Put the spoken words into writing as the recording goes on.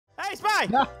Spy!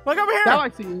 No. Look over here! Now I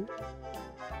see you.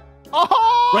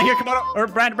 Oh! Right here, Camodo. Or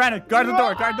Brandon, guard the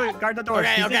door. Guard the door. Okay,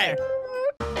 He's in okay.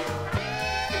 there.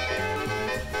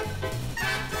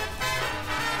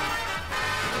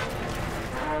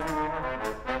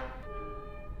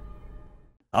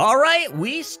 All right,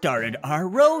 we started our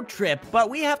road trip, but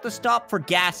we have to stop for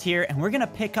gas here, and we're gonna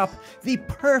pick up the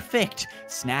perfect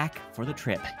snack for the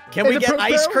trip. Can we get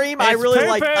ice cream? I really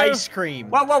like ice cream.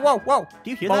 Whoa. Do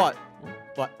you hear that?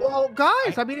 What? Well,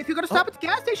 guys, I mean, if you're going to stop at the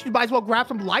gas station, you might as well grab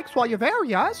some likes while you're there,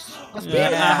 yes? Let's be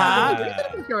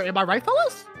honest. Am I right,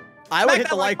 fellas? I would hit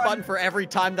the like button for every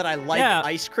time that I like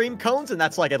ice cream cones, and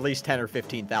that's like at least 10 or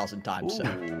 15,000 times. So.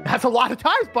 That's a lot of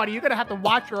times, buddy. You're going to have to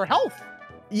watch your health.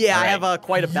 Yeah, I have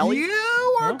quite a belly.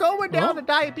 You are going down the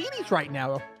diabetes right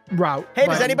now route. Hey,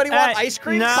 does anybody want ice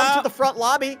cream? no. Come to the front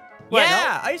lobby.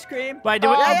 Yeah, ice cream. Wait, do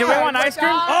we want ice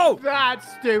cream? Oh, that's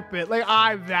stupid. Like,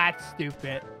 I'm that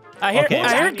stupid. I hear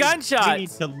We gunshots. need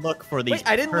to look for these. Wait,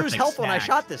 I didn't lose perfect health when I snacks.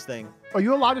 shot this thing. Are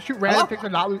you allowed to shoot random things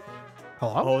and not lose?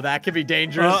 Hello? Oh, that could be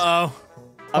dangerous. Uh-oh.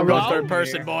 I'm going Hello? third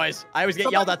person, boys. I always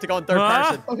get yelled at to go in third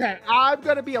person. Okay, I'm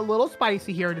going to be a little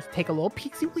spicy here and just take a little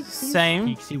peeksy-weeksy. Same.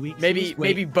 Peeksy weeksy.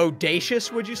 Maybe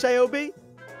bodacious, would you say, OB?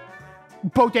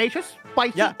 Bodacious,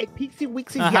 spicy, Yeah. and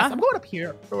peeksy-weeksy. Yes, I'm going up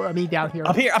here. Oh, I mean, down here.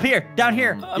 Up here, down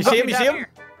here. You see him? You see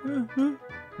him?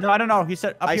 No, I don't know. He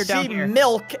said up I here, down see here.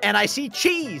 milk and I see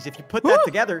cheese. If you put that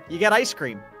together, you get ice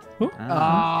cream. Wait,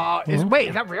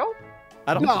 is that real?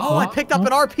 I don't. No. Oh, I picked up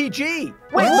an RPG.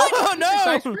 Wait, Oh, no.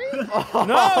 Ice cream? No, do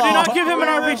not give him an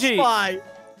RPG. Spy.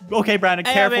 Okay, Brandon,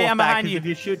 Hey, careful Abby, with I'm that, behind 'cause you. if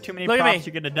you shoot too many Look at props, me.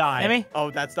 you're gonna die. Amy? Oh,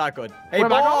 that's not good. Hey, Where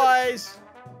am I going? boys.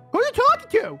 Who are you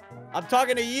talking to? I'm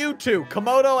talking to you two,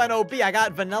 Camodo and OB. I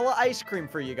got vanilla ice cream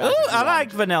for you guys. Ooh, if you I want. like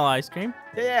vanilla ice cream.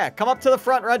 Yeah, come up to the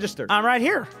front register. I'm right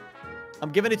here.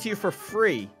 I'm giving it to you for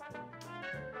free.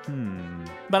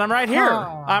 But I'm right here.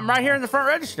 Oh. I'm right here in the front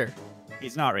register.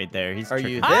 He's not right there. He's Are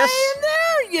tricking you us. this? I am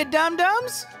there, you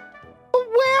dum-dums.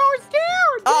 Where is there?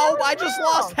 Oh, I just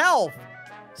lost health.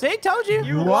 See, told you.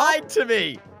 You lied to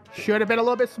me. Should have been a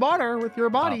little bit smarter with your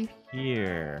body. Up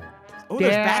here. Oh,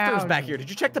 there's Down. bathrooms back here. Did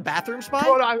you check the bathroom spot?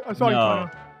 Come on, I'm sorry. No.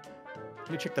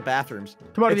 Let me check the bathrooms.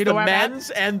 Come on, It's you the know where I'm at? men's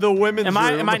and the women's Am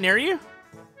room. I near you?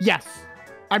 Yes.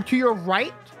 I'm to your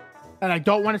right, and I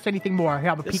don't want to say anything more. I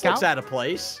have a This peek looks out. out of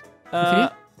place.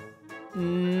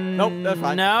 Nope, that's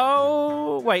fine.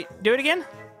 No. Wait, do it again?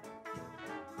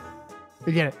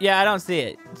 You get it. Yeah, I don't see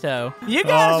it. So you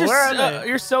guys where are are they?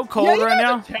 you're so cold Yeah, you right guys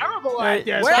now. are terrible Wait, at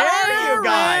this. where are you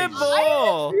guys?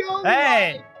 Terrible. Feel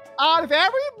Hey. like out of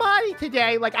everybody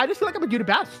today, like, I just feel like I'm gonna do the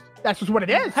best. That's just what it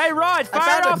is. Hey, Rod, fire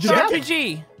found off a the gem.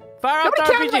 RPG. Fire off the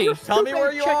Nobody cares about your RPG. Tell me where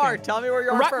stupid you chicken. are. Tell me where you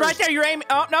are Right, first. right there, you're aiming.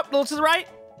 Oh, nope, a little to the right.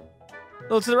 A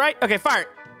little to the right. Okay, fire it.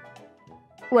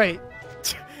 Wait.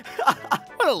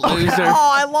 What a loser.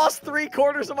 Oh, I lost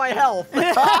 3/4 of my health.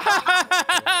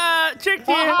 That's Tricked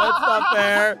you. not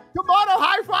fair. Come on, a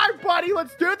high five, buddy.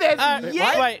 Let's do this.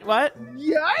 Yeah. Wait, what?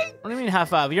 Yay. What do you mean high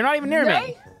five? You're not even near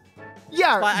me.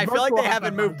 Yeah. But I feel like they virtual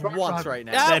haven't high moved five. once right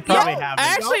now. They probably I haven't.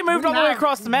 actually moved all the way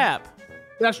across the map.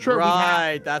 That's true. we have.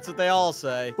 Right, that's what they all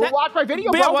say. Well, watch my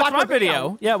video, Yeah, bro. watch my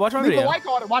video. Yeah, watch my Leave video. a like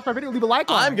on it. Watch my video. Leave a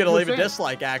like on it. I'm gonna You leave a see it?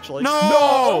 dislike, actually.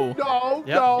 No.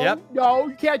 Yep. No,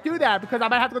 you can't do that because I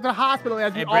might have to go to the hospital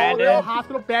as Hey, all the Brandon.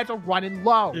 hospital beds are running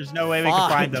low. There's no way we can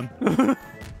find them.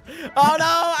 Oh no!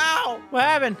 Ow! What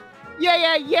happened?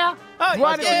 Yeah. Oh,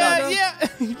 Run yeah,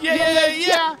 it.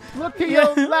 yeah. Look to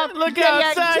your left. Look yeah,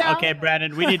 outside. Yeah. Okay,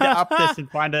 Brandon, we need to up this and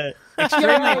find a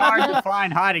extremely hard to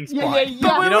find hiding spot. Yeah.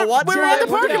 You know what? We were in the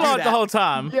We're gonna parking do lot that. the whole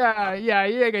time. Yeah,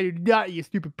 you ain't gonna do that, you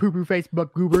stupid poo-poo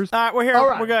Facebook goobers. All right, we're here. All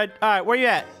right. We're good. All right, where you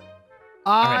at?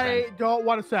 I don't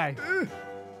want to say.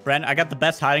 Brandon, I got the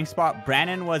best hiding spot.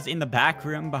 Brandon was in the back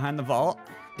room behind the vault.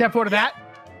 Step forward to that.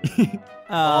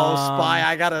 Oh, Spy,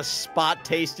 I got a spot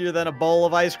tastier than a bowl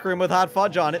of ice cream with hot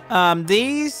fudge on it.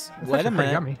 These. Wait a actually pretty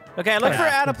minute. yummy. Okay, look for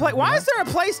out of play. Why is there a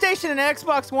PlayStation and an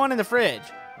Xbox One in the fridge?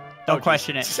 Don't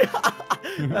question it.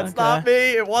 That's not me.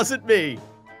 It wasn't me.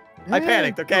 I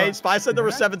panicked, okay? Spy said there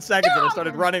were 7 seconds and I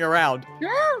started running around.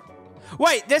 Sure.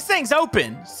 Wait, this thing's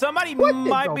open. Somebody What thing's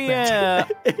might be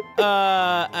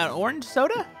an orange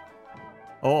soda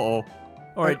Uh-oh.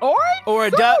 or An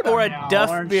orange soda now. Duff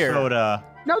Orange beer. soda.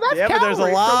 No, that's Yeah, but there's a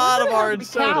calories, so lot we're of gonna have to orange be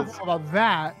sodas. careful about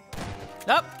that.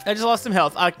 Nope, I just lost some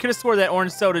health. I could have swore that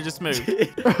orange soda just moved.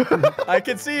 I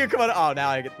can see you coming. Oh, now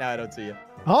I don't see you.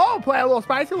 Oh, play a little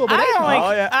spicy, a little bit.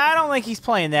 I don't think he's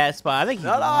playing that spot. I think he's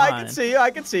No, I lying. can see you. I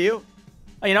can see you.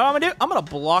 Oh, you know what I'm gonna do? I'm gonna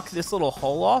block this little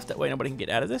hole off. That way nobody can get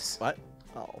out of this. What?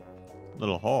 Oh.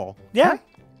 Little hole. Yeah.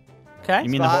 Okay. You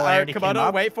mean the hole already came Camodo,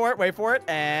 up? wait for it,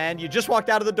 and you just walked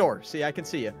out of the door. See, I can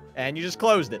see you, and you just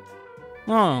closed it.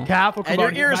 Oh. Careful, And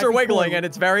your Camodo, ears might are be wiggling, cold. and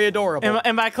it's very adorable.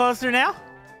 Am I closer now?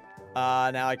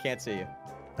 Now I can't see you.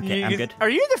 Okay, I'm good. Are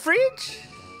you in the fridge?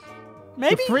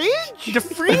 Maybe. The fridge? The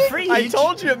fridge? I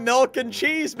told you milk and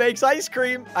cheese makes ice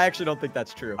cream. I actually don't think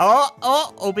that's true.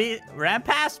 Oh, Obi ran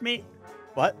past me.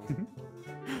 What?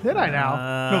 Did I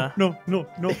now? No.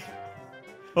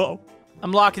 Uh-oh.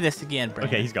 I'm locking this again, Brandon.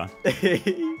 Okay, he's gone.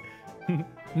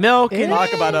 Milk and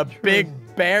Talk about a big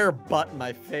bear butt in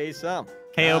my face, huh?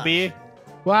 KOB.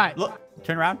 What? Look,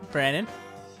 turn around. Brandon.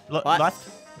 Look, What? left.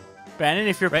 Brandon,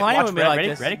 if you're Ready, playing watch, with me Brad, like ready,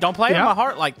 this, ready? don't play with Yeah. my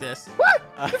heart like this. What?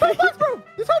 This whole box moved!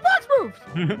 This whole box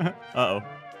moved! Uh-oh.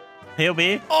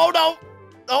 KOB. Oh no!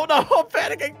 Oh no! I'm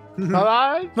panicking!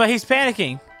 Alright. But he's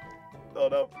panicking. Oh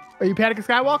no! Are you panicking,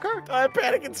 Skywalker? I'm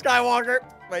panicking, Skywalker.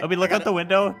 Wait, Obi, look out the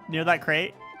window near that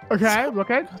crate. Okay,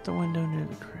 looking. Out the window near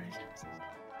the crate.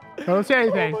 I don't see Oh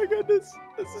anything. my goodness!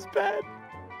 This is bad.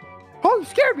 Oh, you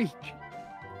scared me.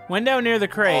 Window near the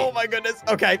crate. Oh my goodness.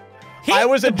 Okay. I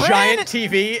was a giant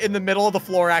TV in the middle of the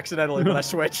floor accidentally when I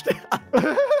switched.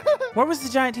 Where was the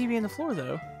giant TV in the floor,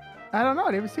 though? I don't know.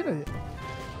 I didn't even see that yet.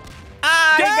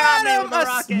 Ah, he got me Got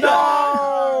with the him! rocket.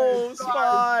 No,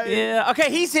 Spy. Yeah. Okay,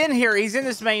 he's in here. He's in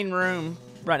this main room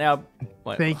right now.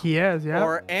 I think he is, yeah.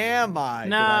 Or am I?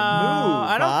 No, Did I move?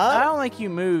 I don't. huh? I don't think you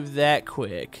moved that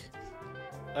quick.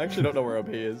 I actually don't know where OB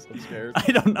is. I'm scared.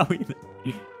 I don't know either.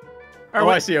 Oh,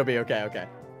 I see OB. Okay, okay.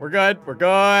 We're good. We're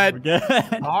good. We're good.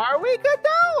 Are we good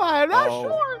though? I'm not Oh.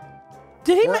 sure.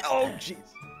 Did he? Oh, jeez.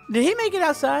 Did he make it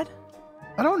outside?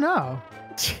 I don't know.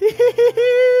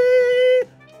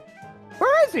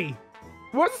 Where is he?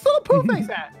 Where's this little poo face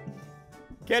at?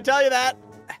 Can't tell you that.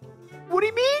 What do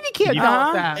you mean you can't Yeah. tell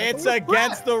us that? It's What?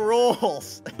 against the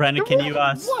rules. Brandon, can you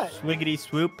What? swiggity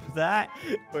swoop that?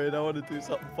 Wait, I want to do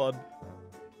something fun.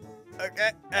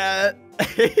 Okay.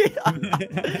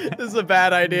 This is a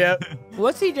bad idea.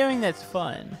 What's he doing that's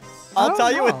fun? I I'll don't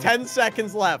tell you with know. 10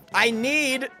 seconds left. I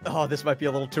need... Oh, this might be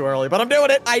a little too early, but I'm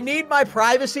doing it. I need my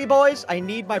privacy, boys. I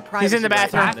need my privacy. in the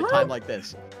right now bathroom. at a time like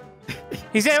this.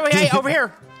 He's in. Hey, over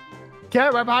here. Okay,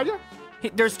 right behind you.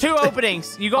 There's two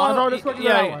openings. You go. I'll go this way to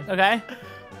that one. Okay.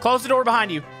 Close the door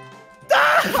behind you.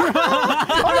 Got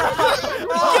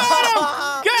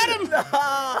Get him!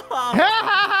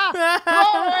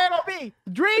 Oh, it'll be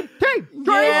Dream Team. Dream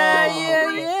Yeah, Team. yeah,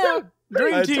 Dream yeah. Team.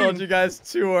 Dream I team. told you guys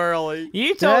too early.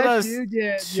 You told Yes, us you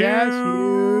did. too Yes,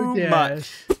 you did.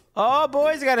 much. Oh,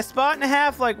 boys, I got a spot and a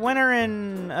half like winter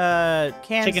in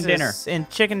Kansas. Chicken dinner. In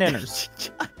chicken dinners.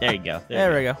 There you go.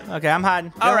 There we go. Okay, I'm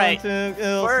hiding. All right. Going to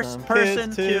ill First some person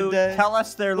kids to today. tell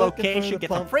us their Looking for location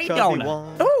gets a pump free chubby donut.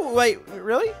 one. Oh, wait,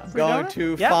 really? I'm Free going donut?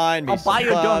 to Yeah, find me I'll buy some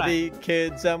you a donut. chubby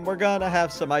kids, and we're gonna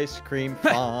have some ice cream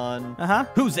fun. Uh-huh.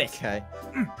 Who's it? Okay.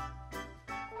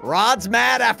 Rod's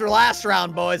mad after last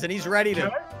round, boys, and he's ready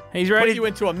to He's put ready. you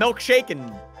into a milkshake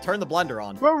and turn the blender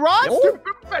on. But Ron's Oh.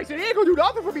 stupid face, and he ain't gonna do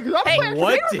nothing for me because I'm Hey, playing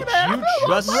what tomatoes did today. you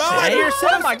just Rod, say? you're so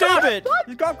Oh my God. stupid.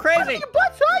 He's going crazy. You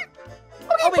butt side.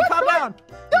 Obi, calm down.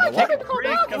 No, What? take it, calm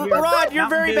Drink down. of your Rod, you're Mountain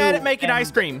very Dew bad at making and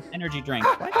ice cream. Energy drink.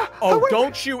 Oh,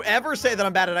 don't you ever say that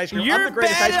I'm bad at ice cream. I'm You're the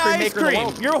greatest bad ice at cream ice maker in the cream.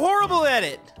 world. You're horrible at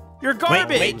it. You're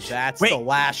garbage. wait. That's Wait. the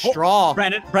last Oh, straw.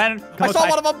 Brandon, I come saw outside.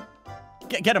 one of them.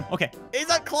 Get him. Okay. He's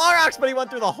on Clorox, but he went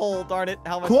through the hole. Darn it.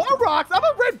 How much? Clorox. I'm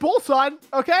a Red Bull son.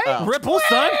 Okay. Oh. Red Bull,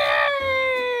 son.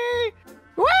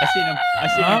 Whee! I seen him. I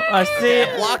seen Oh, him. I see Yeah,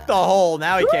 it. block the hole.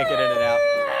 Now he can't get in and out.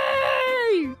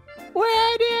 Whee!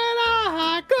 Where did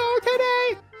I go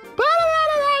today?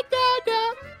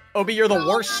 Ba-da-da-da-da-da. Obi, you're the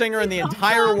worst singer in the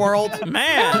entire world.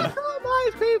 Man, Some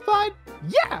ice cream fun.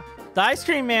 Yeah. the ice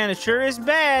cream man sure is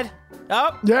bad.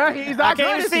 Oh, Yeah, he's I not can't good,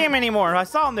 even is see he? him anymore. I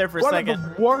saw him there for a One second.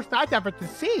 of the worst I've ever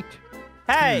seen.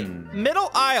 Hey, middle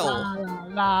aisle.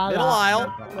 Middle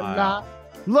aisle. La.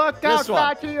 Look This one.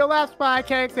 outside to your left, my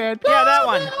cakes and Yeah, that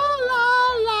one.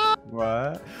 La,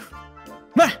 la,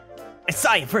 What? I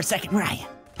saw you for a second. Where are you?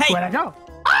 Hey, Where'd I go?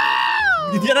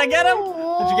 did I get him?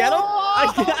 Did you get him?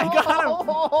 I got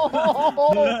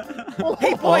him.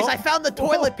 Hey, boys, I found the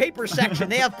toilet paper section.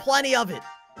 They have plenty of it.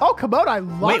 Oh, Camodo, I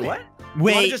love Wait, it. what? You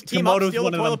want to Wait, just team up, Camodo's steal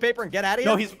one the of toilet them. paper, and get out of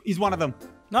here? No, he's one of them.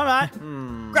 No, I'm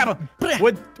not. Grab him.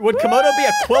 Would Camodo be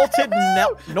a quilted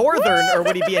northern, or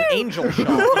would he be an angel shell?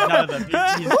 None of them.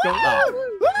 He's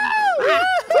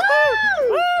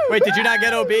Wait, did you not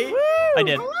get OB? I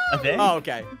did. I think. Oh,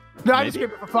 okay. No, I'm just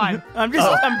skipping for fun. I'm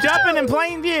jumping in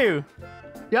plain view.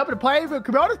 Yeah, but Camodo's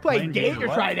Playing playing games, dangerous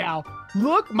what? right now.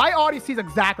 Look, my audience sees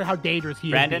exactly how dangerous he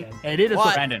Brandon? is. And it is What?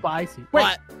 so Brandon. spicy. Wait,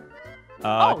 What?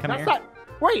 oh, Come that's here. not.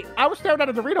 Wait, I was staring at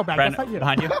a Dorito bag. Brandon, That's not you.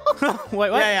 behind you.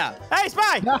 Wait, what? Yeah, Hey,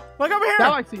 spy! Yeah. Look over here.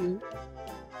 Now I see you.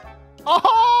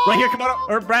 Oh! Right here, Camodo.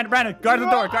 Or Brandon, guard the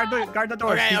door. Guard the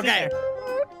door. Okay, He's in okay. there.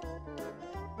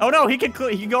 Oh no, he can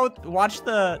go watch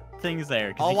the things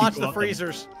there. I'll watch the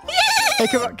freezers. Hey,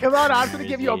 come on, I'm gonna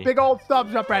give you a big old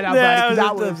thumbs up right now, That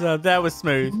buddy. was, that was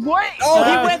smooth. Wait. Oh,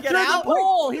 he Did went he through get the out?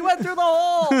 hole. He went through the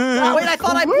hole. Wait, I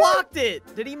thought I blocked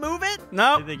it. Did he move it?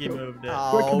 No. I think he moved it.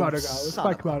 Where'd Camodo go? Let's son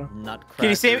find of a Camodo.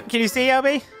 nutcracker. Can you see,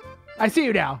 Obi? I see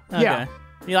you now. Okay. Yeah.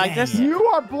 You like this? You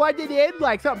are blended in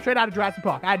like something straight out of Jurassic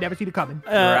Park. I had never seen it coming.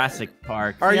 Jurassic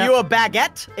Park. Are Yep. you a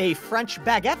baguette? A French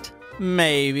baguette?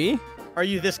 Maybe. Are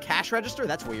you this cash register?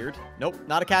 That's weird. Nope,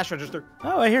 not a cash register.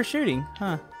 Oh, I hear shooting.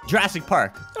 Huh. Jurassic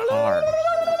Park. Cars.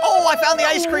 Oh, I found the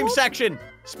ice cream section.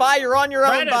 Spy, you're on your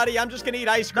own, Brandon. buddy. I'm just gonna eat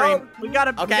ice cream. No, we got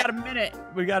a minute.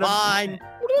 We got a Fine.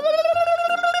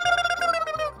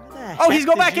 Oh, he's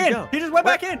going back in. He just went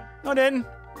back in. No, I didn't.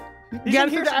 He's in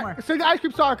here somewhere. So the ice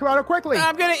cream star, Camodo, quickly.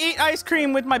 I'm gonna eat ice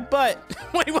cream with my butt.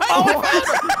 Wait, what?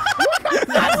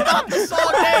 That's not the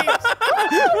song names.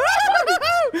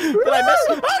 Did I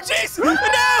miss him? Oh, jeez! No!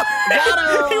 Got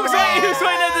him. He was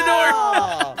waiting at the door.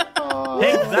 Oh.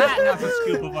 Take that, not a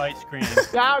scoop of ice cream.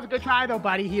 That was a good try, though,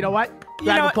 buddy. You know what? You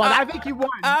know what? I think you won.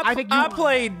 I think you I won.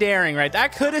 played daring, right? I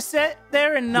could have sat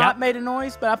there and not made a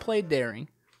noise, but I played daring.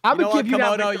 I'm You know gonna what, give you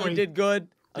that Komodo? victory. You did good.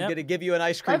 I'm Yep. gonna give you an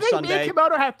ice I cream think sundae. me and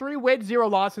Camodo have 3 wins, 0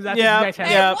 losses. I think Yeah, you guys have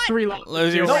yeah. 3 losses.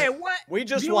 Losers. Wait, what? We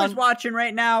just Viewers won. watching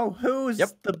right now. Who's Yep.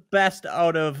 the best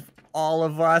out of all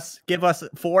of us? Give us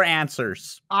 4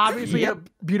 answers. Obviously, a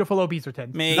beautiful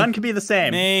Obeserton. Me. None can be the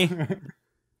same. Me.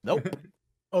 Nope.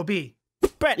 OB.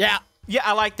 Brett. Yeah. Yeah,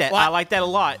 I like that. What? I like that a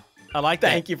lot. I like that.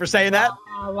 Thank you for saying that.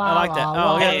 I like that.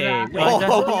 Oh, hey, yeah. wait. You like that?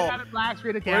 Oh.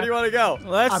 Where do you want to go?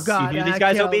 Let's I've got You hear these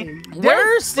guys, OB?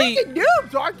 Where's the... freaking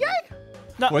noobs, aren't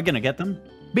they? We're gonna get them.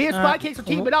 Me and Spy Cakes are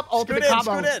teaming up. Ultimate Scoot in,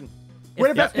 combo. scoot in. We're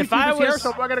the best if I YouTubers here, was-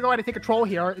 so we're gonna go ahead and take control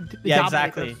here. Yeah,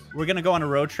 exactly. We're gonna go on a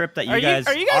road trip that Are you you- guys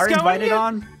are you guys going invited yet?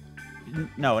 on.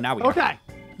 No, now we are. Okay.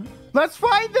 Let's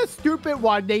find the stupid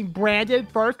one named Brandon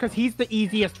first, because he's the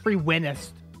easiest free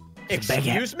winnest.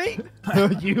 Excuse me?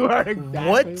 You are exactly.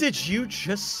 What did you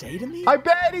just say to me? I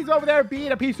bet he's over there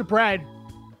being a piece of bread.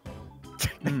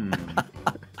 Hmm.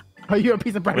 Are you a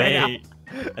piece of bread right now? Wait,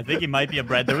 I think he might be a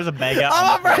bread. There was a mega.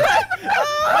 I'm a bread.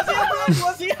 Was he a bread?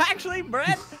 Was he actually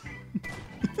bread?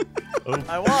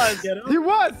 I was. He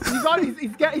was. He's on.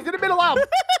 He's in the middle out.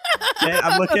 Yeah,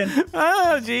 I'm looking.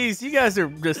 Oh, jeez. You guys are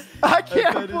just... I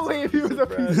can't bet believe it's he was a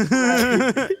bread. piece of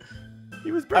bread.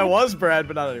 He was I bread. was bread,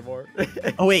 but not anymore.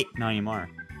 Oh wait, not anymore.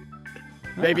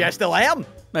 Maybe I still am.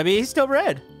 Maybe he's still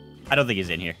red. I don't think he's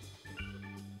in here.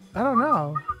 I don't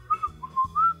know.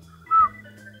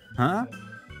 Huh?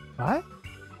 What?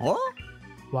 What?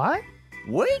 What?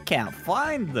 We can't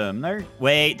find them.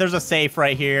 Wait, there's a safe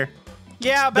right here.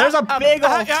 Yeah, but There's a big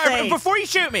old safe. Before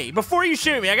you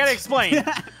shoot me, I gotta explain.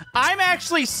 I'm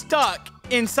actually stuck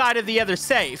inside of the other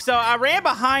safe. So I ran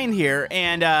behind here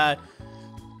and go.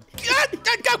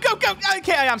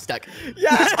 Okay, I'm stuck. Yeah.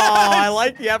 Oh, I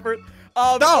like the effort.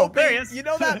 No, Opie, there he is. You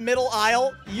know that middle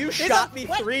aisle? You shot me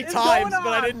 3 times, but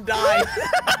I didn't die.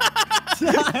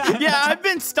 Yeah, I've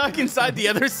been stuck inside the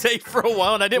other safe for a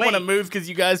while, and I didn't want to Wait. move because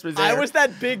you guys were there. I was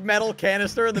that big metal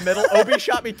canister in the middle. Obi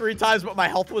shot me 3 times, but my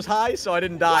health was high, so I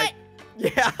didn't die.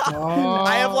 Yeah.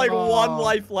 I have like 1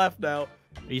 life left now.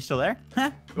 Are you still there?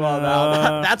 Well,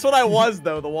 no. That's what I was,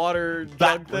 though. The water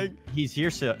jug thing. He's here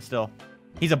still.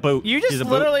 He's a boot. You He's just a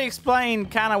boot. literally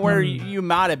explained kind of where you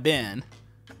might have been.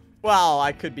 Well,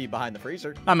 I could be behind the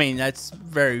freezer. I mean, that's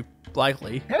very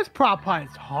likely. His prop hunt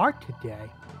is hard today.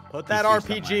 Put that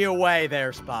He's here RPG away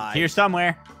there, Spy. Here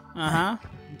somewhere. Uh-huh.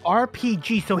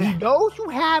 RPG. So he knows you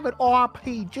have an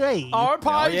RPG.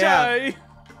 RPG. yeah.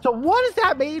 So what does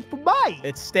that mean for me?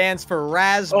 It stands for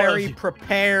Raspberry Oh,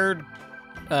 Prepared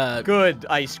Uh, Good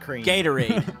Ice Cream.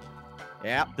 Gatorade.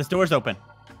 Yeah. This door's open.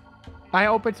 I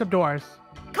opened some doors.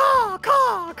 Caw,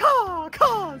 caw, caw,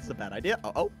 caw. It's a bad idea.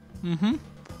 Uh-oh. mm-hmm.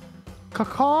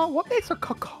 Caw. What makes a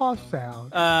caw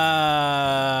sound?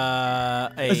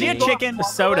 Is he a chicken? A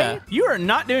soda. You are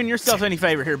not doing yourself any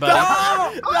favor here, buddy.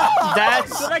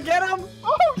 That's... Did I get him?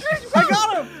 Oh, jeez, I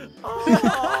got him.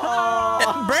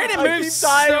 Brandon I keep moves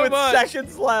dying so with much.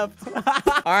 seconds left.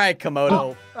 All right,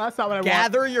 Camodo. That's not what I want.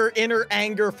 Gather your inner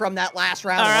anger from that last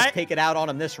round All and right. let's take it out on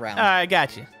him this round. I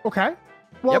got you. Okay.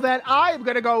 Well, Yep. then I am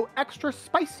going to go extra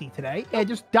spicy today and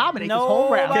just dominate this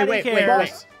whole round. Nobody Okay, wait.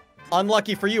 cares.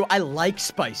 Unlucky for you, I like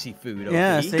spicy food.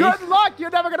 Yeah, OP. see? Good luck. You're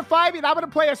never going to find me, and I'm going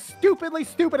to play as stupidly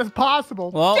stupid as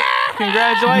possible. Well,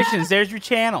 congratulations. There's your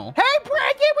channel. Hey,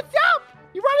 Brandon, what's up?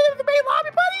 You running into the main lobby,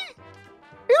 buddy?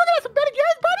 You looking at some Ben &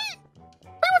 Jerry's, buddy?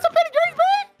 Hey, what's some Ben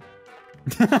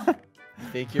 & Jerry's, buddy?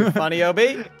 Think you're funny, OB?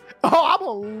 Oh, I'm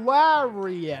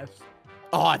hilarious.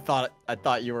 Oh, I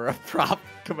thought you were a prop,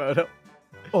 Camodo.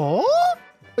 Oh?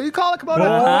 Are you you call it, Camodo?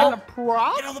 Uh-huh. A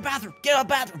prop? Get out of the bathroom. Get out of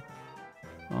the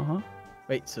bathroom.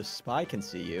 Wait, so Spy can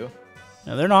see you?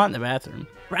 No, they're not in the bathroom.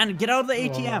 Brandon, get out of the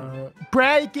ATM.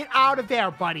 Brad, get out of there,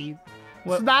 buddy.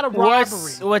 It's not a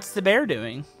robbery. What's the bear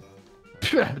doing?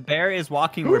 The bear is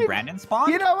walking where Brandon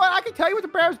spawned. You know what? I can tell you what the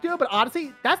bear's doing, but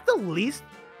honestly, that's the least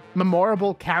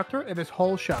memorable character in this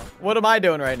whole show. What am I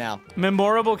doing right now?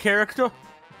 Memorable character?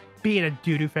 Being a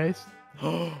doo-doo face.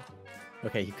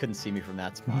 Okay, he couldn't see me from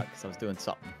that spot because I was doing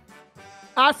something.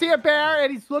 I see a bear,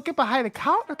 and he's looking behind the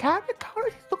counter.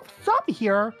 He's looking for something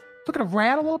here. Looking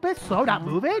around a little bit, slow, not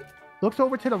moving. Looks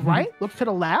over to the right, looks to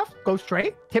the left, goes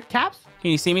straight, tip taps.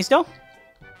 Can you see me still?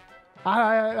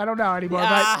 I don't know anymore.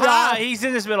 Aha, But, he's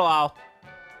in this middle aisle.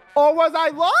 or was I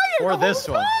lying? Or the this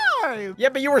whole one. time? Yeah,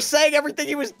 but you were saying everything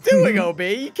he was doing, OB.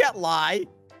 You can't lie.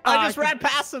 I just ran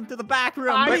past him to the back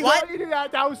room. I Wait, didn't what? know you did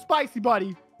that. That was spicy,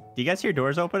 buddy. Do you guys hear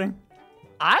doors opening?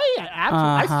 I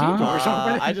see doors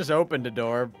open. I just opened a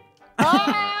door.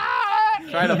 Ah!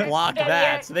 Trying to block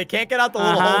that. So they can't get out the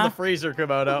little hole in the freezer,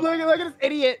 Camodo. Look at this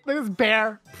idiot. Look at this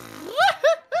bear.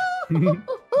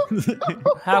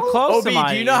 How close OB, am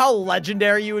I? do you know how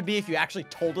legendary you would be if you actually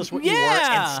told us what you were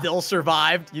and still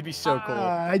survived? You'd be so cool.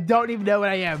 I don't even know what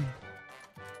I am.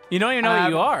 You don't even know what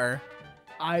you are.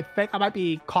 I think I might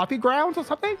be coffee grounds or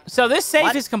something. So this safe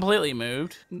What? is completely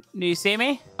moved. Do you see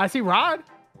me? I see Rod.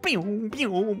 Pew,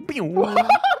 pew, pew. Brandon,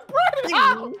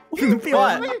 ow! You Pew.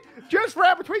 literally just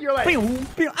ran between your legs. Pew,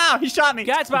 pew. Ow, he shot me.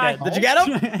 Guys, bye. Did you get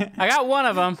him? I got one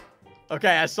of them.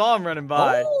 Okay, I saw him running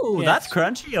by. Oh, Yes. that's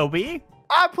crunchy, OB.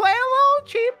 I'm playing a little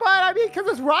cheap, but I mean, because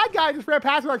this Rod guy just ran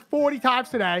past me like 40 times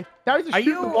today. That was just Are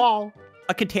shooting the you- ball.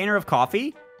 A container of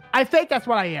coffee? I think that's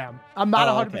what I am. I'm not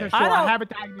Oh, 100% okay. sure. I I don't- haven't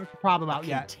diagnosed the problem out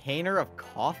yet. Container of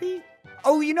coffee?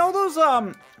 Oh, you know those,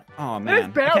 Oh, There's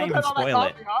man. Bear I can't looking even at all that spoil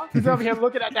it. coffee, huh? He's over here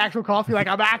looking at the actual coffee like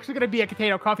I'm actually going to be a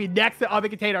container of coffee next to other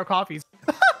container of coffees.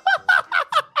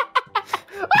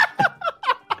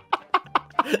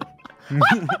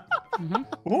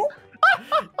 Ooh.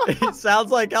 It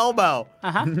sounds like Elmo.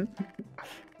 Uh-huh.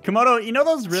 Komodo, you know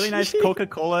those really nice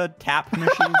Coca-Cola tap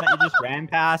machines that you just ran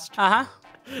past? Uh-huh.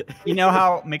 You know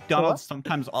how McDonald's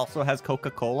sometimes also has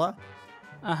Coca-Cola?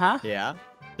 Uh-huh. Yeah.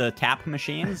 The tap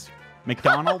machines?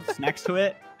 McDonald's next to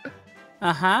it?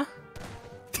 Uh-huh.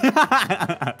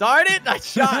 Darn it, I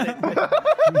shot it.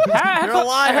 How, You're a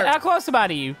liar. How close am I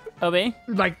to you, OB?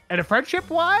 Like, in a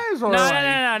friendship-wise? Or No,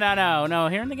 like, no,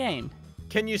 here in the game.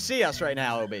 Can you see us right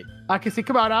now, OB? I can see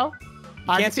Camodo.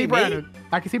 I can can't see see me? Brandon.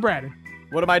 I can see Brandon.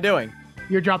 What am I doing?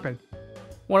 You're jumping.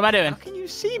 What am I doing? How can you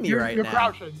see me You're right now?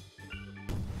 crouching.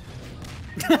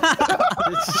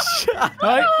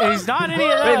 Oh, he's not in any of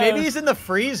those. Wait, maybe he's in the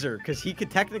freezer because he could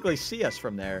technically see us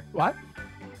from there. What?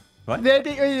 What? I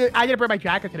didn't bring my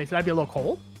jacket today, so that'd be a little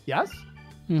cold. Yes?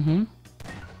 Mm-hmm.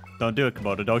 Don't do it,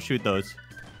 Komodo. Don't shoot those.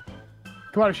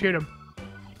 Come on, shoot him.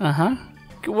 Uh-huh.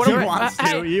 What He am I- wants to,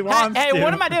 Hey, he wants hey, to.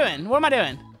 what am I doing? What am I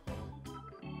doing?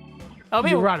 OB,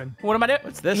 You're running. What am I doing?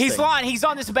 What's this He's thing? lying. He's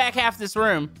on this back half of this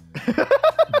room.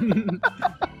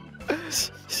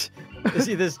 Is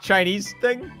he this Chinese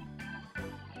thing?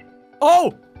 Oh!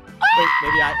 Wait,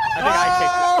 maybe I think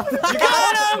I kicked it. You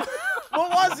got him! What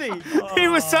was he? He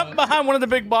was something behind one of the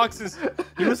big boxes.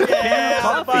 He was a can of Yeah,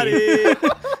 coffee.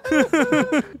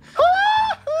 buddy.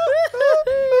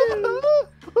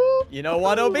 You know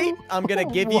what, OB? I'm gonna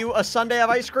give you a sundae of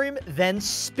ice cream, then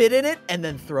spit in it, and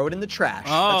then throw it in the trash.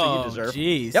 That's what you deserve.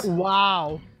 Jeez. Yep.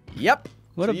 Wow. Yep.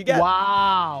 What So a- you get.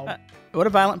 Wow. What a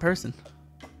violent person.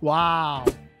 Wow.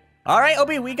 All right,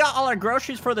 Obi, we got all our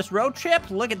groceries for this road trip.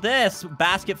 Look at this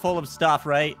basket full of stuff,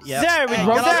 right? Yep. Sir, would, Hey,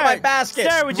 get off my basket.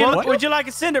 Sir, would you like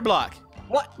a cinder block?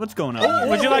 What? What's going on? Oh,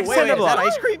 Would you like wait, cinder is that block?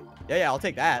 ice cream? Yeah, I'll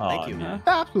take that. Thank Oh, you. no.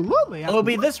 Absolutely.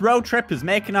 Obi, this road trip is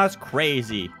making us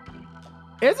crazy.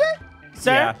 Is it?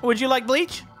 Sir, Yeah. would you like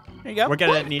bleach? There you go. We're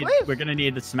gonna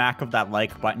need the smack of that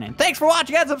like button. And thanks for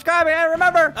watching and subscribing. And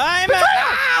remember, I'm a,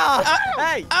 Ah!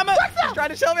 Hey! I'm a, He's trying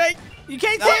to show me. you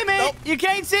can't Nope, see me. nope. You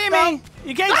can't see Nope. me.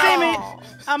 You can't see me. No.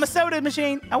 I'm a soda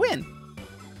machine. I win.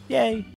 Yay.